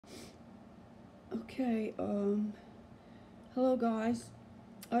Okay, hello guys.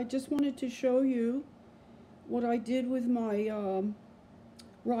 I just wanted to show you what I did with my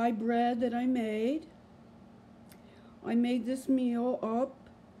rye bread that I made. I made this meal up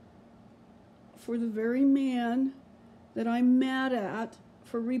for the very man that I'm mad at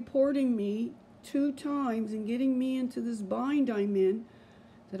for reporting me 2 times and getting me into this bind I'm in,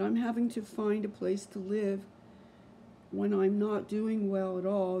 that I'm having to find a place to live when I'm not doing well at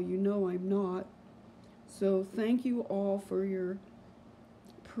all. You know I'm not. So thank you all for your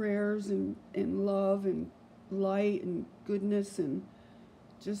prayers and love and light and goodness and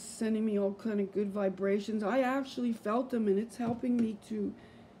just sending me all kind of good vibrations. I actually felt them, and it's helping me to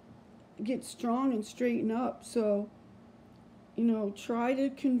get strong and straighten up. So, try to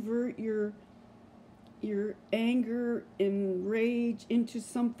convert your anger and rage into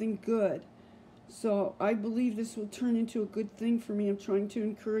something good. So I believe this will turn into a good thing for me. I'm trying to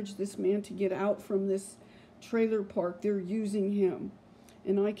encourage this man to get out from this trailer park. They're using him,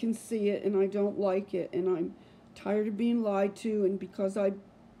 and I can see it, and I don't like it, and I'm tired of being lied to. And because I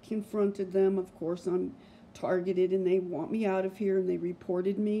confronted them, of course I'm targeted, and they want me out of here, and they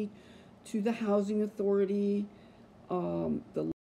reported me to the housing authority. The